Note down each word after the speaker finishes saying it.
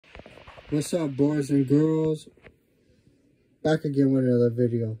What's up, boys and girls? Back again with another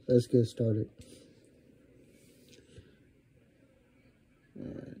video. Let's get started.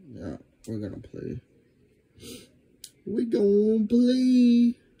 Alright, yeah, we're gonna play. We gonna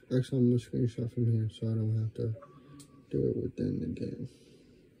play. Actually, I'm gonna screenshot from here so I don't have to do it within the game.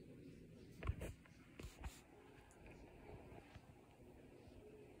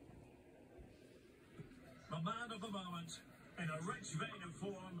 The man of the moment, in a rich vein of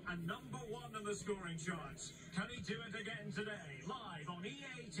form and #1 in the scoring charts. Can he do it again today? Live on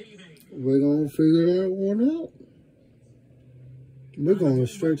EA TV. We're gonna figure that one out. We're going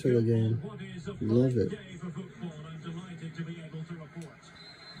straight to the game. Love it.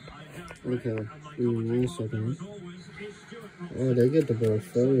 Okay, 1 second. Oh, they get the ball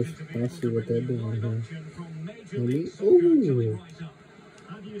first. Let's see what they're doing here. Ooh.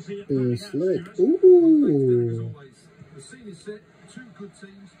 Being slick. Ooh. The scene is set, 2 good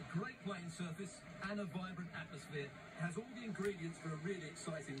teams, a great playing surface, and a vibrant atmosphere. It has all the ingredients for a really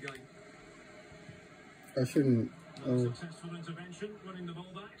exciting game. I shouldn't. Successful intervention, winning the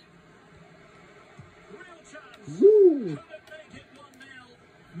ball back. Real chance. Woo. Could it make it 1-0?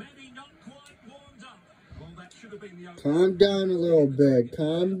 Maybe not quite warmed up. Well, that should have been the Calm down a little bit.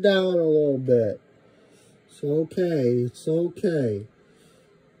 Calm down a little bit. It's okay. It's okay.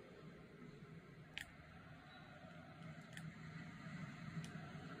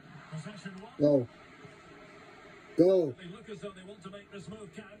 Go. Go. They look as though they want to make this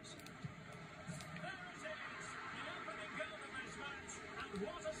move count. There it is, the opening goal of this match, and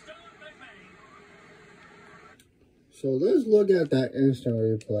what a start they made. So let's look at that instant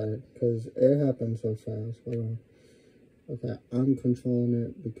replay because it happened so fast. Hold on. Okay, I'm controlling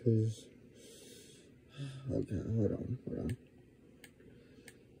it because. Okay, hold on. Hold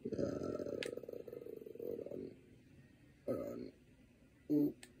on.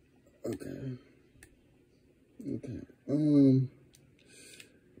 Ooh. Okay. Okay.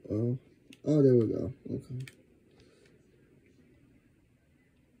 Oh, there we go. Okay.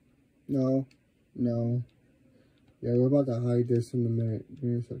 No. Yeah, we're about to hide this in a minute. Give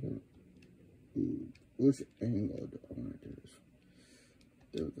me a second. Which angle do I want to do this?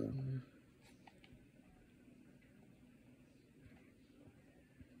 There we go.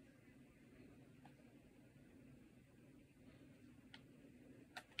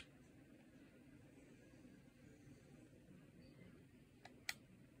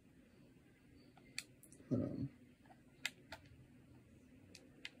 Hold on.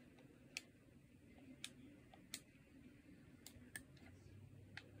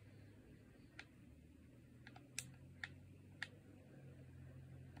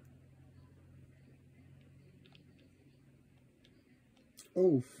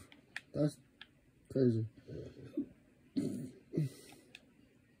 Oof, that's crazy.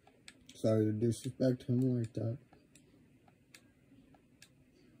 Sorry to disrespect him like that.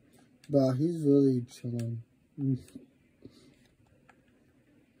 But he's really chilling.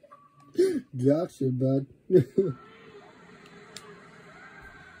 Gotcha, bud.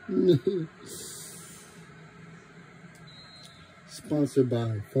 Sponsored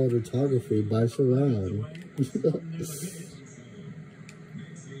by Photography by Surround.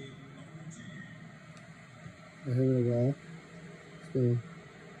 Here we go. Let's go.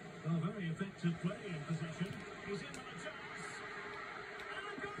 A very effective play in possession. He's in on a chance. And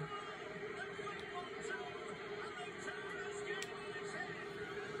a goal! A quick 1-2! And they turn this game on its head!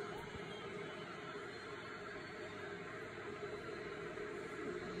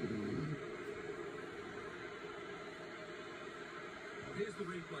 Here's the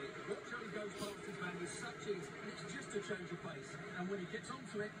replay. Watch how he goes past his man with such ease. It's just a change of pace. And when he gets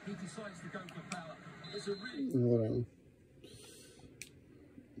onto it, he decides to go for power. It's a really... Hold on.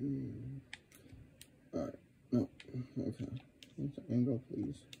 Alright. No. Okay. What's the angle,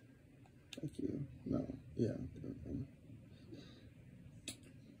 please? Thank you. No. Yeah.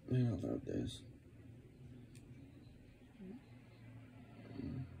 Man, I love this.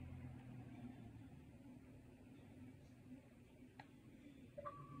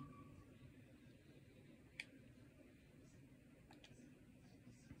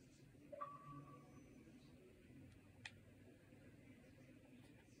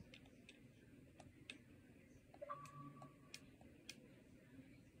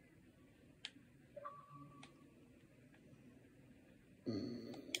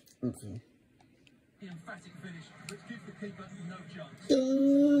 Okay. The emphatic finish, which gives the keeper no chance. The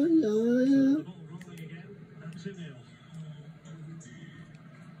ball rolling again. And 2-0.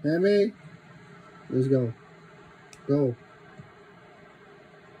 Hammy, let's go. Go.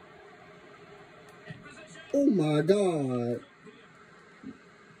 Oh my God.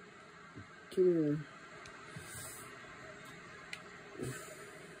 Come here.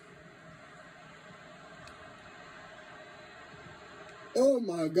 Oh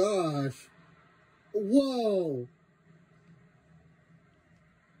my gosh. Whoa.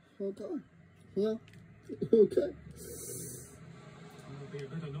 Okay. Yeah. Okay. I'll be a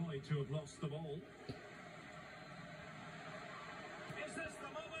bit annoyed to have lost the ball. Is this the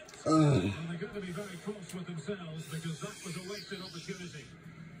moment? Well, they're going to be very cross with themselves because that was a wasted opportunity.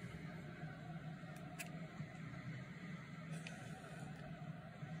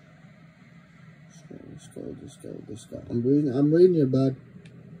 Let's go. I'm reading you, bud.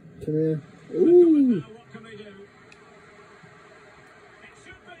 Come here. Ooh. Now what can they do? It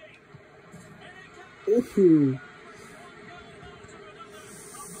should be.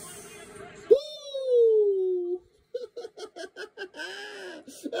 Ooh.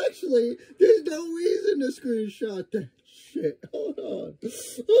 Actually, there's no reason to screenshot that shit. Hold on.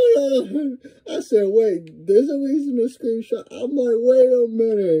 I said, wait, there's a reason to screenshot. I'm like, wait a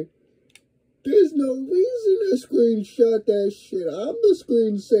minute. There's no reason to screenshot that shit. I'm the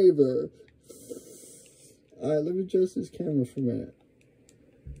screensaver. Alright, let me adjust this camera for a minute.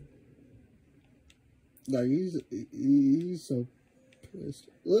 Like, he's so pissed.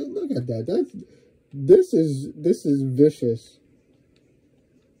 Look at that. This is vicious.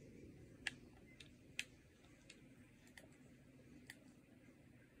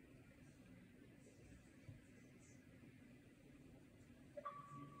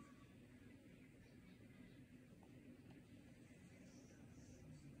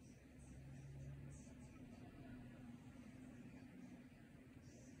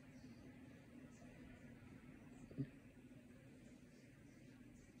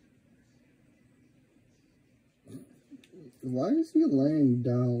 Why is he laying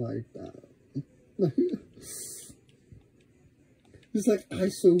down like that? He's like, I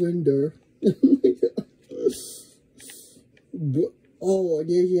surrender. But, oh,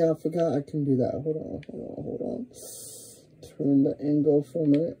 yeah, I forgot I can do that. Hold on. Turn the angle for a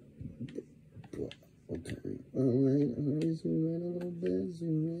minute. Okay. Alright, zoom in a little bit,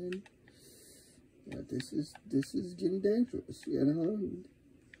 zoom in. Yeah, this is getting dangerous, you know?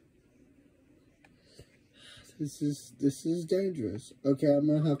 This is dangerous. Okay, I'm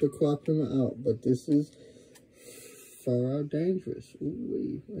gonna have to crop him out, but this is far out dangerous.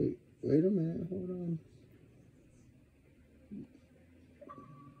 Ooh, wait a minute, hold on.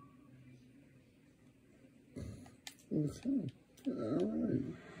 Okay, alright.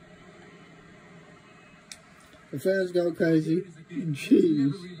 The fans go crazy.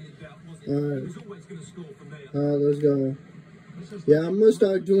 Jeez. Alright, let's go. Yeah, I'm gonna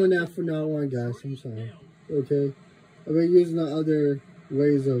start doing that from now on, guys. I'm sorry. Okay, I've been using the other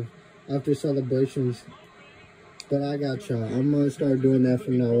ways of after celebrations, but I got y'all. I'm gonna start doing that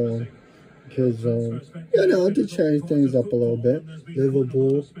from now on because you know, to change things up a little bit.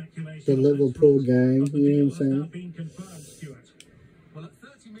 Liverpool, the Liverpool gang. You know what I'm saying?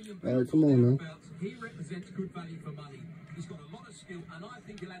 All right, come on now. He represents good value for money. He's got a lot of skill, and I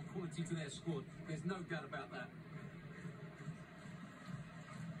think he'll add quality to their squad. There's no doubt about that.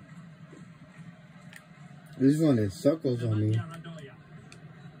 He's running circles on me.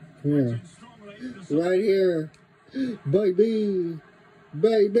 Here. Right here. Baby.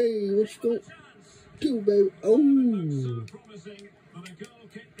 What you gonna do, baby? Oh.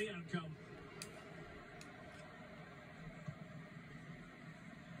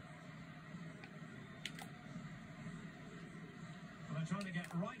 Trying to get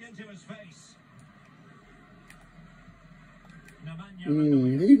right into his face.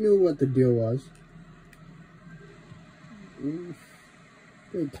 He knew what the deal was.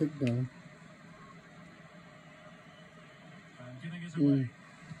 Good kick down. Giving us away.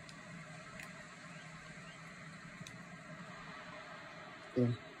 Yeah.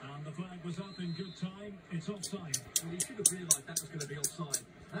 And the flag was up in good time. It's offside. Well, he should have realised that was going to be offside.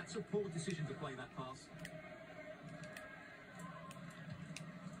 That's a poor decision to play that pass.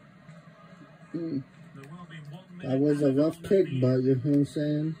 That was a rough kick, but you know what I'm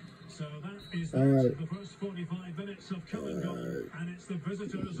saying? So that is all right. The first 45 minutes of come and go, and it's the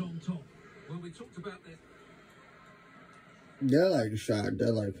visitors on top. Well, we talked about this. They're like shocked.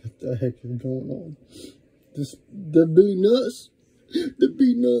 They're like, what the heck is going on? They're beating us. They're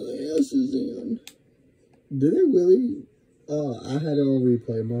beating our asses in. Did they really? Oh, I had it on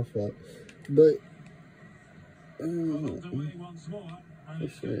replay. My fault. But. Underway once more. And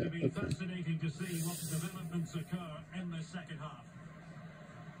it's going to be fascinating to see what developments occur in the second half.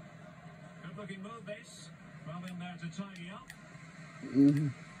 Good looking move this. Well in there to tidy up.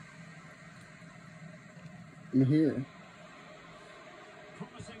 I'm here.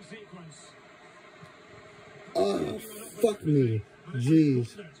 Promising sequence. Oh, fuck me.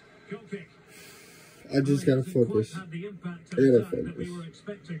 Jeez. I just gotta focus. I gotta focus.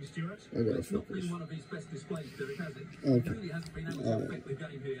 I gotta focus. Okay.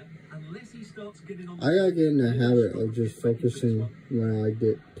 I gotta get in the habit of just focusing when I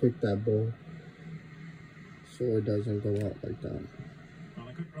pick that ball, so it doesn't go out like that.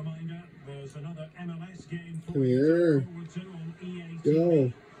 Come here.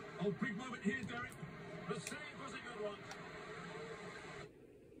 Go. Oh, big moment here, Derek. The save was a good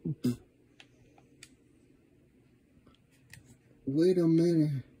one. Wait a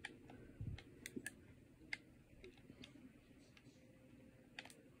minute.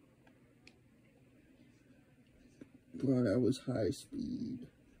 Bro, that was high speed.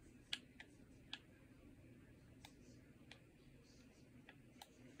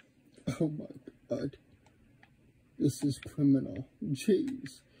 Oh my God. This is criminal.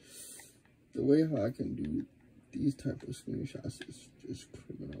 Jeez. The way how I can do these type of screenshots is just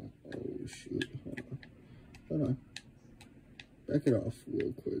criminal. Oh shoot. Hold on. Hold on. Back it off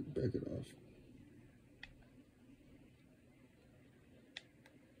real quick. Back it off.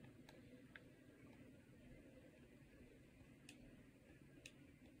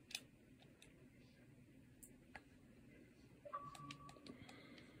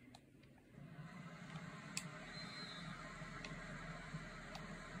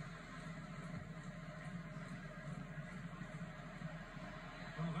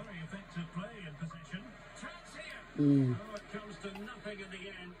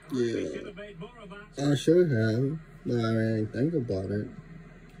 Yeah, I should have, but I didn't think about it.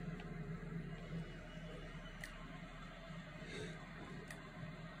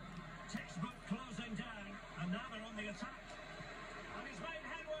 Textbook closing down, and now they're on the attack. And he's made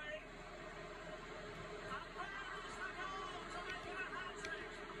headway. And there is the goal to make it a hat-trick.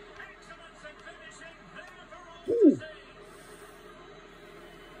 Excellence in finishing, there for all to see.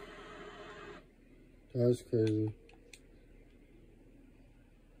 That's crazy.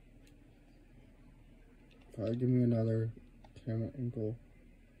 Probably give me another camera angle.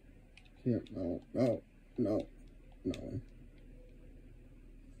 Can't, no.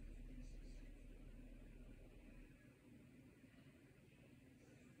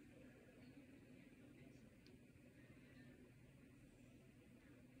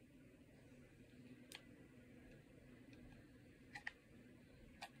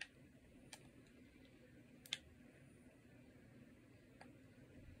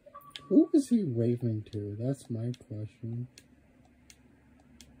 Who is he waving to? That's my question.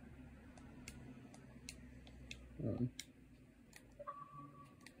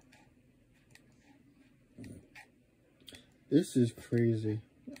 This is crazy.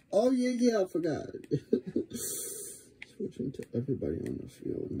 Oh, yeah, I forgot. Switching to everybody on the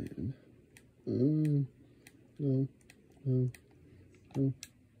field, man. No.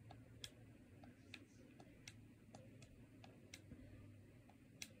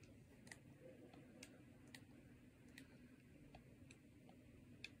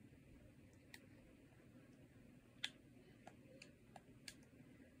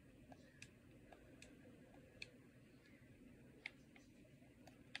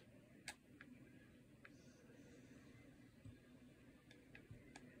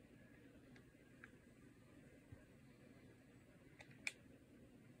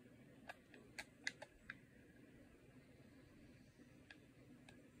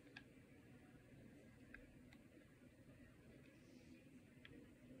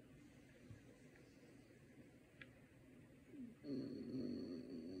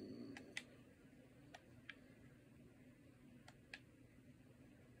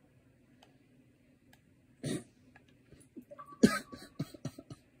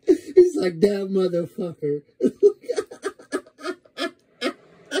 He's like, that motherfucker.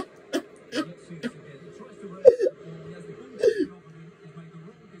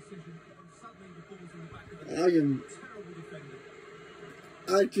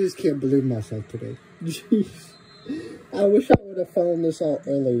 I just can't believe myself today. Jeez. I wish I would have found this out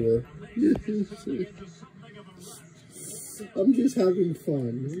earlier. I'm just having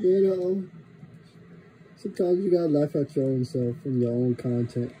fun, you know? Sometimes you gotta laugh at your own self and your own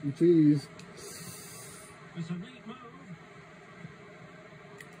content. Jeez.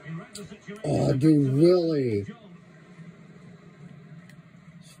 Oh, dude, really?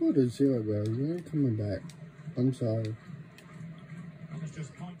 It's 4-0, bro. You ain't coming back. I'm sorry. Let's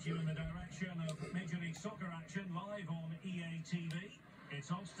just point you in the direction of Major League Soccer action live on EA TV. It's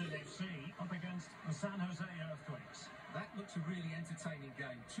Austin FC up against the San Jose Earthquakes. That looks a really entertaining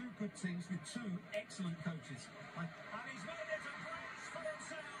game. Two good teams with two excellent coaches. And he's made it a brace for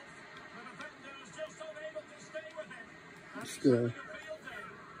himself. The defender is just unable to stay Still.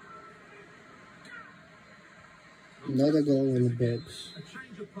 Another goal in the books.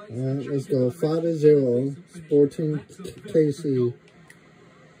 Alright, let's go. 5-0. Sporting KC.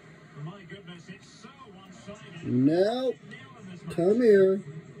 No. Come here.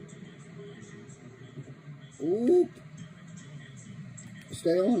 Oop.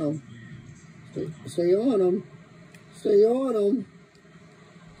 Stay on him. Stay on him. Stay on him.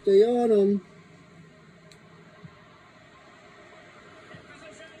 Stay on him.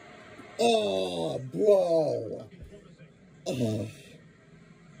 Oh, bro. Oh.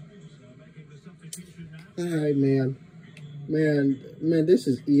 Alright, man. Man, this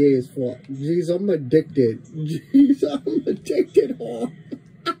is EA's fault. Jeez, I'm addicted. Jeez, I'm addicted hard.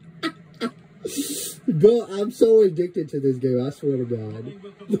 Bro, I'm so addicted to this game, I swear to God.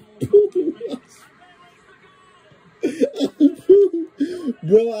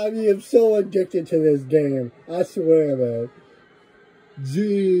 Bro, I mean, I'm so addicted to this game. I swear, man.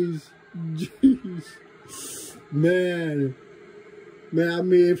 Jeez. Man, I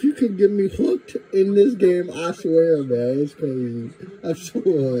mean, if you could get me hooked in this game, I swear, man, it's crazy. I'm so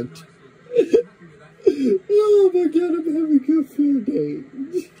hooked. Oh my God, I'm having a good field day.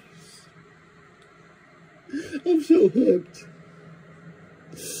 I'm so hooked.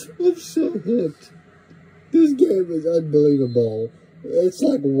 I'm so hooked. This game is unbelievable. It's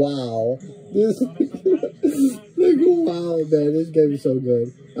like, wow. This like, wow, man, this game is so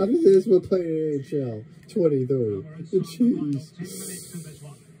good. After this, we're playing NHL 23. Jeez.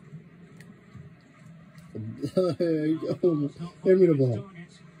 Hand me the ball.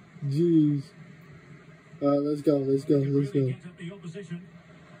 Jeez. Alright, let's go.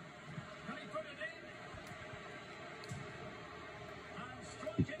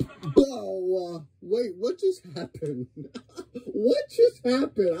 Oh, wait, what just happened? What just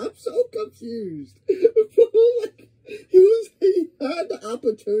happened? I'm so confused. Like, he had the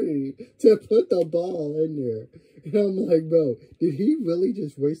opportunity to put the ball in there. And I'm like, bro, did he really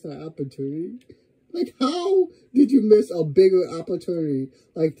just waste that opportunity? Like, how did you miss a bigger opportunity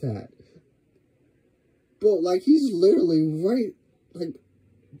like that? Bro, like, he's literally right, like,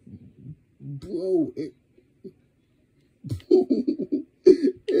 bro,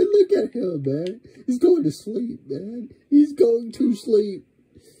 and look at him, man. He's going to sleep, man. He's going to sleep.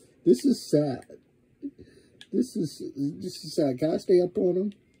 This is sad. This is sad. Can I stay up on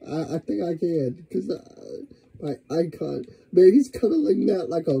him? I think I can, because my icon, man, he's cuddling that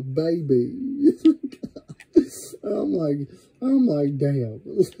like a baby. I'm like, damn.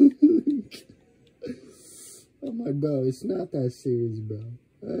 I'm like, bro, it's not that serious, bro.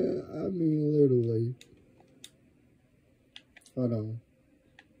 I mean, literally. Hold on.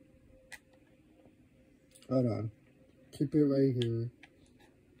 Keep it right here.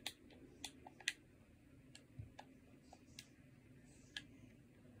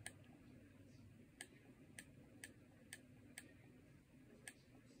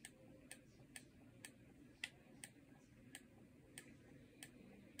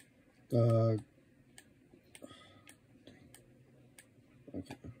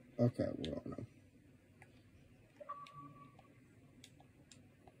 Okay, we're on now.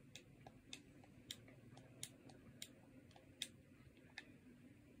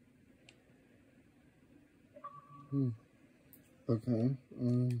 Okay,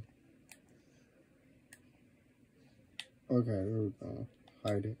 okay, there we go.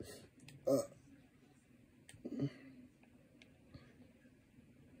 Hide it.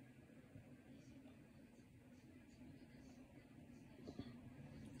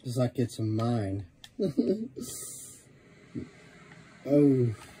 Just like it's mine.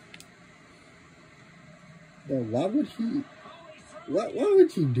 Oh. Bro, why would he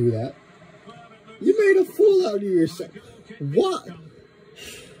do that? You made a fool out of yourself. What?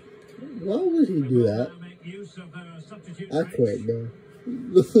 Why would he do that? I quit, bro.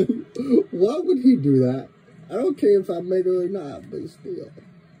 Why would he do that? I don't care if I made it or not, but still.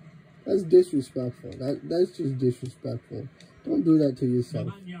 That's disrespectful. That's just disrespectful. Don't do that to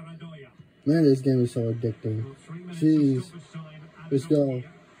yourself. Man, this game is so addicting. Jeez. Let's go.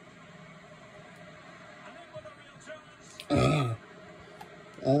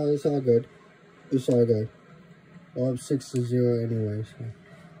 It's all good. It's all good. Well, I'm 6-0 anyway, so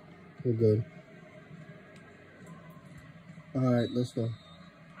we're good. Alright, let's go.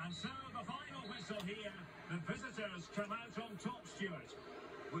 And so the final whistle here. The visitors come out on top, Stuart.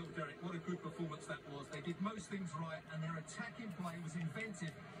 Well, Derek, what a good performance that was. They did most things right, and their attacking play was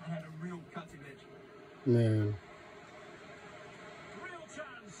inventive and had a real cutting edge. Man. Real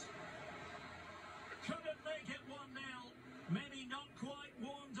chance. Couldn't make it 1-0. Maybe not quite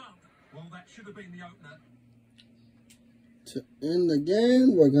warmed up. Well, that should have been the opener. to end the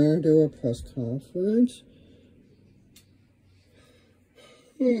game, we're going to do a press conference.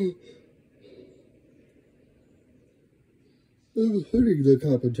 I'm hitting the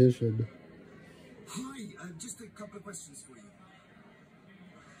competition. Hi, just a couple of questions for you.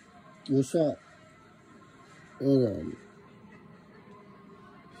 What's up? Hold on.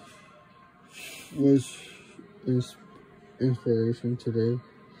 Was his inspiration today?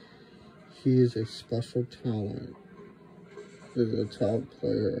 He is a special talent. He's a top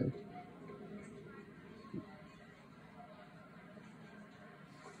player.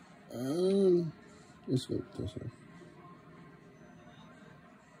 Let's go with this one.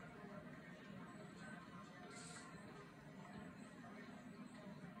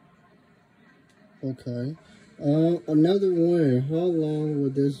 Okay. Another one. How long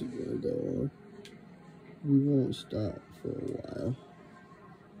would this go on? We won't stop for a while.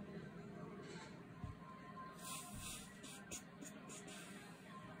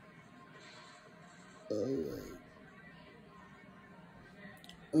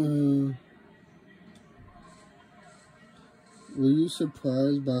 Alright. Were you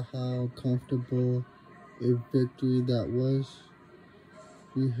surprised by how comfortable a victory that was?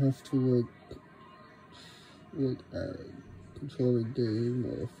 We have to look at controlling game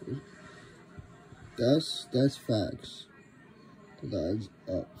more. That's facts. The guys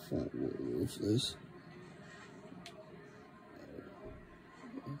up front with this.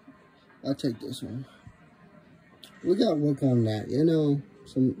 I'll take this one. We gotta work on that, you know.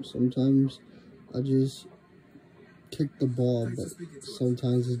 Sometimes I just kick the ball, but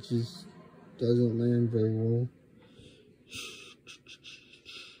sometimes it just doesn't land very well.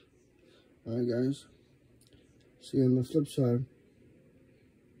 Alright guys, see you on the flip side.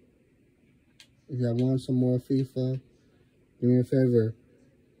 If y'all want some more FIFA, do me a favor,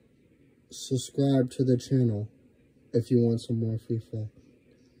 subscribe to the channel if you want some more FIFA.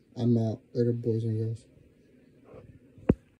 I'm out. Later, boys and girls.